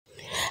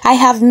I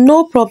have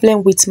no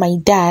problem with my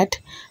dad,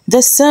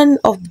 the son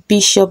of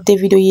Bishop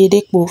David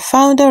Oyedepo,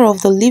 founder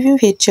of the Living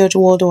Faith Church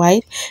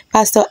Worldwide.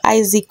 Pastor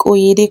Isaac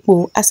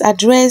Oyedepo has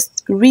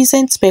addressed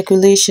recent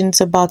speculations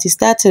about his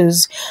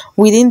status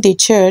within the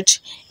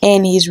church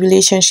and his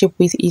relationship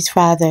with his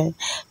father.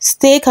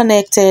 Stay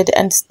connected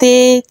and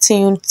stay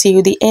tuned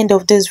till the end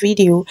of this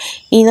video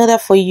in order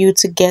for you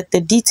to get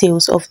the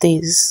details of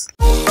this.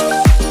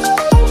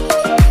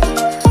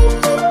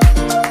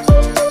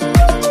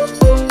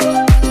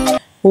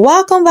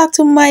 Welcome back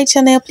to my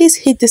channel. Please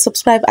hit the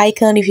subscribe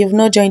icon if you've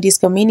not joined this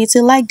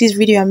community. Like this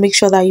video and make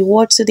sure that you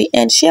watch to the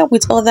end. Share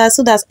with others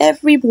so that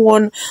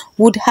everyone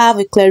would have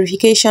a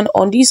clarification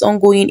on this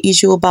ongoing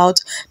issue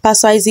about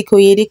Pastor Isaac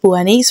Oyedepo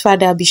and his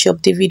father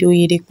Bishop David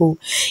Oyedepo.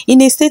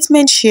 In a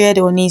statement shared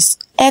on his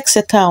X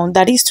account,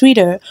 that is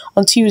Twitter,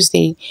 on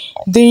Tuesday,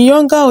 the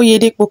younger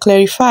Oyedepo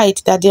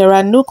clarified that there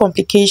are no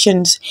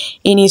complications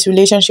in his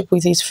relationship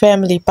with his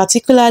family,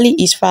 particularly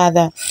his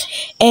father,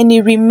 and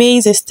he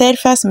remains a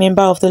steadfast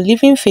member of the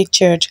Living Faith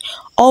Church,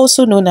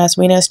 also known as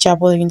Winners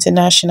Chapel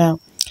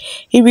International.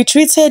 He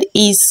retreated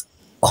his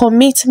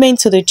commitment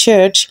to the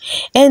church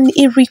and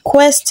he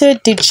requested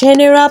the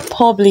general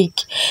public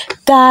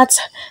that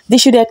they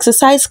should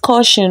exercise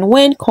caution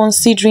when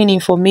considering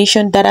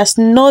information that has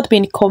not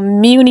been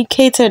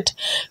communicated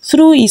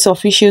through his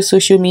official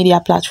social media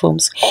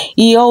platforms.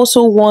 He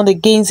also warned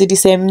against the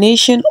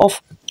dissemination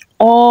of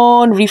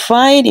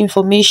unrefined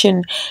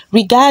information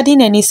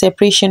regarding any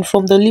separation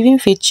from the Living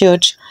Faith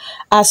Church,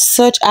 as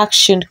such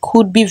action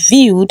could be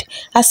viewed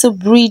as a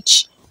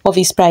breach of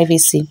his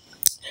privacy.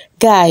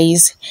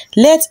 Guys,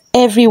 let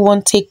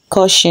everyone take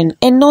caution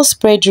and not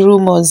spread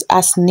rumors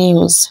as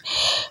news.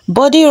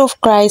 Body of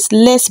Christ,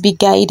 let's be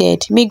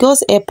guided. May God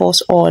help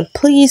us all.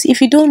 Please,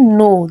 if you don't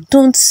know,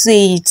 don't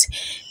say it.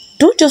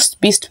 Don't just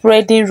be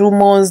spreading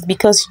rumors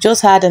because you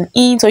just had an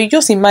hint, or you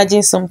just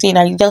imagine something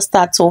and you just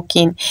start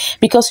talking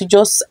because you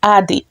just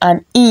had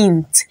an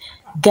hint.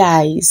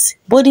 Guys,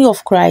 body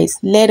of Christ,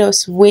 let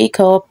us wake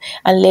up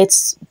and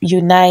let's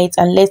unite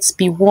and let's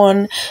be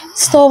one.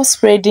 Stop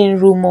spreading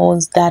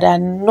rumors that are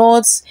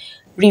not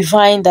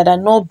refined, that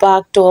are not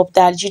backed up,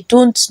 that you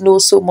don't know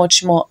so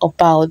much more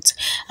about.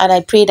 And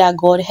I pray that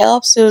God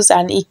helps us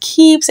and He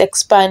keeps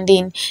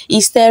expanding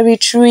His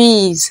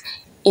territories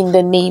in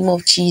the name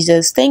of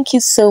Jesus. Thank you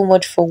so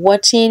much for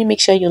watching. Make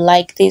sure you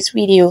like this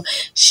video,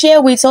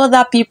 share with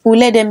other people,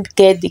 let them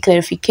get the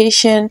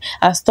clarification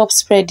and stop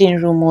spreading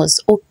rumors.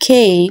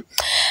 Okay,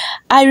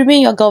 I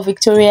remain your girl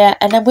Victoria,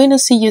 and I'm going to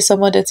see you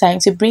some other time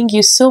to bring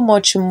you so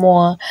much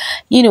more,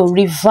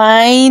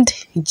 refined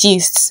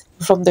gists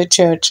from the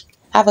church.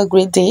 Have a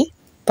great day.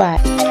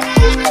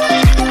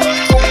 Bye.